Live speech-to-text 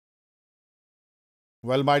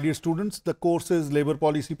Well, my dear students, the course is Labour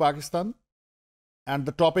Policy Pakistan, and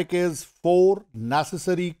the topic is 4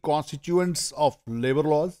 necessary constituents of labour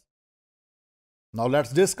laws. Now,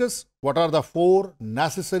 let's discuss what are the 4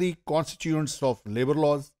 necessary constituents of labour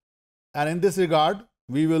laws. And in this regard,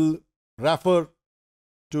 we will refer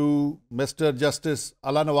to Mr. Justice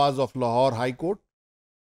Allah Nawaz of Lahore High Court.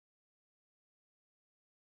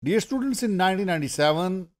 Dear students, in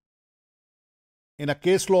 1997, in a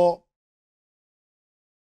case law,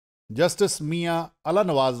 Justice Mia Allah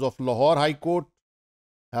Nawaz of Lahore High Court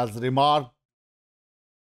has remarked,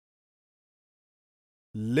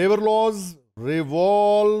 labour laws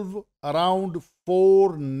revolve around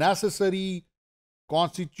 4 necessary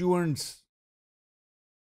constituents.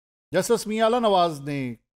 Justice Mia Allah Nawaz ने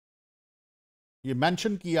ये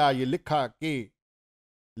mention किया, ये लिखा कि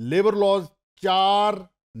labour laws 4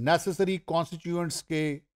 necessary constituents के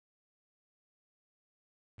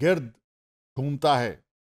गिर्द घूमता है,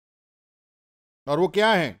 और वो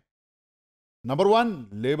क्या है? Number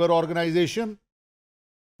 1, labour organisation.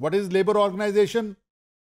 What is labour organisation?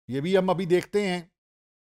 ये भी हम अभी देखते हैं.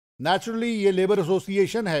 नेचुरली ये लेबर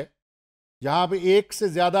एसोसिएशन है जहाँ पे एक से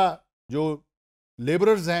ज़्यादा जो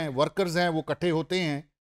लेबरर्स हैं, वर्कर्स हैं, वो इकट्ठे होते हैं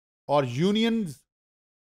और यूनियंस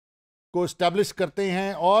को इस्टेब्लिश करते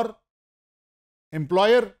हैं और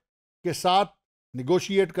एम्प्लॉयर के साथ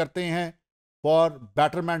निगोशिएट करते हैं for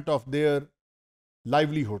betterment of their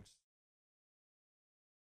livelihoods.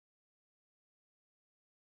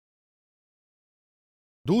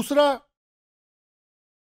 दूसरा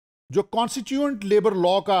जो कॉन्स्टिट्यूएंट लेबर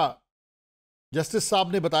लॉ का जस्टिस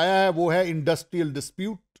साहब ने बताया है वो है industrial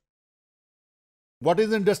dispute. What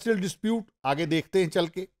is industrial dispute? आगे देखते हैं चल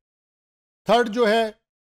के. थर्ड जो है,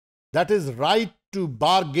 that is right to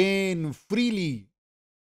bargain freely.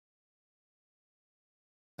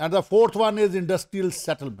 And the fourth one is industrial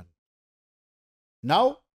settlement.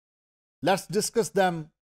 Now let's discuss them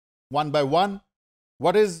one by one.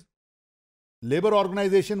 What is labour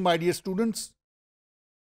organisation, my dear students?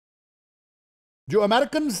 जो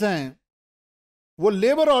Americans हैं वो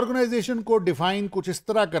लेबर ऑर्गेनाइजेशन को define कुछ इस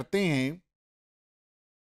तरह करते हैं.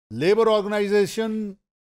 Labour organisation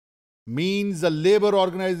means a labour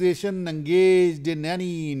organisation engaged in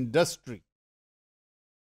any industry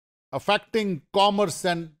affecting commerce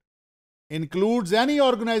and includes any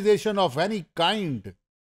organization of any kind,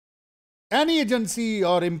 any agency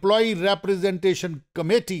or employee representation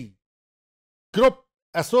committee, group,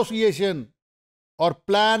 association, or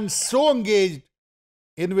plan so engaged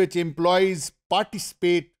in which employees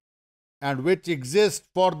participate and which exist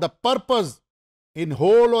for the purpose, in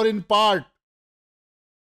whole or in part,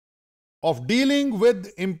 of dealing with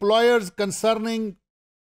employers concerning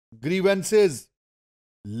grievances,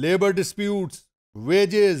 labor disputes,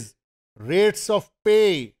 wages, rates of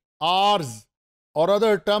pay, hours, or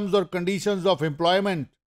other terms or conditions of employment,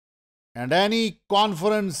 and any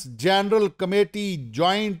conference, general committee,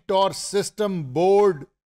 joint or system board,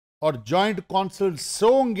 or joint council so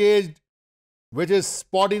engaged which is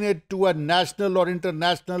subordinate to a national or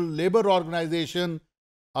international labor organization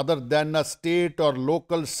other than a state or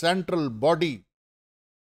local central body.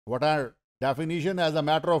 What are definition? As a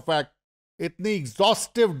matter of fact, इतनी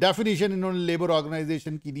exhaustive definition इन्होंने labour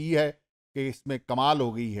organisation की दी है कि इसमें कमाल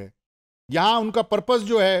हो गई है. यहाँ उनका पर्पस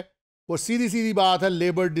जो है वो सीधी सीधी बात है,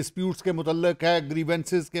 लेबर डिस्प्यूट्स के मुतल्लक है,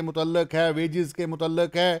 ग्रीवेंसेस के मुतल्लक है, वेजेस के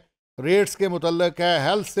मुतल्लक है, रेट्स के मुतल्लक है,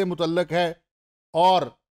 हेल्थ से मुतल्लक है और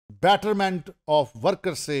बेटरमेंट ऑफ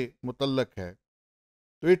वर्कर्स से मुतल्लक है.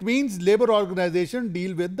 तो it means labour organisation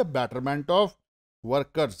deal with the betterment of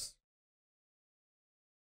workers.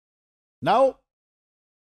 Now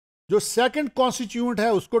जो सेकंड कॉन्स्टिट्यूएंट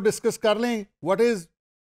है उसको डिस्कस कर लें. What is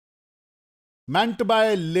meant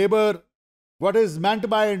by labor, what is meant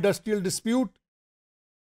by industrial dispute?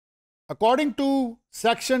 According to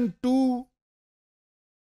section 2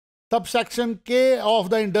 subsection K of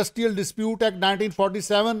the Industrial Dispute Act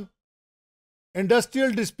 1947,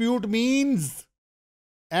 industrial dispute means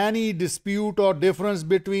any dispute or difference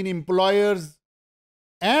between employers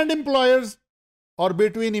and employers, or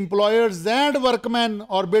between employers and workmen,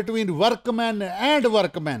 or between workmen and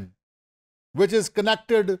workmen, which is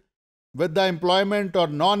connected with the employment or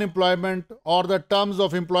non-employment or the terms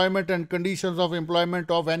of employment and conditions of employment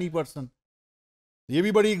of any person. ये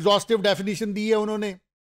भी बड़ी exhaustive definition दी है उन्होंने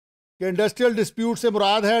कि industrial dispute से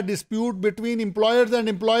मुराद है dispute between employers and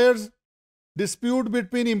employers, dispute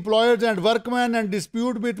between employers and workman, and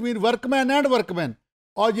dispute between workman and workman,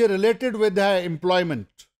 और ये रिलेटेड विद है employment.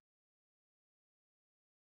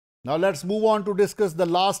 Now let's move on to discuss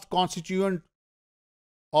the last constituent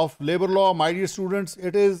of labour law. My dear students,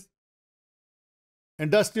 it is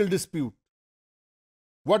industrial dispute.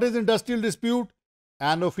 What is industrial dispute?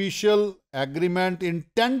 An official agreement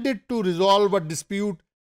intended to resolve a dispute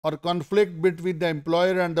or conflict between the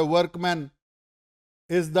employer and the workman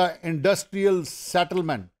is the industrial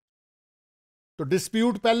settlement. तो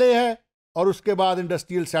dispute पहले है और उसके बाद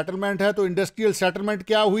industrial settlement है. तो industrial settlement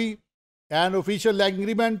क्या हुई? An official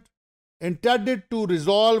agreement intended to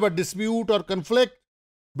resolve a dispute or conflict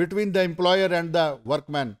between the employer and the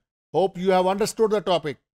workman. Hope you have understood the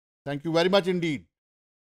topic. Thank you very much indeed.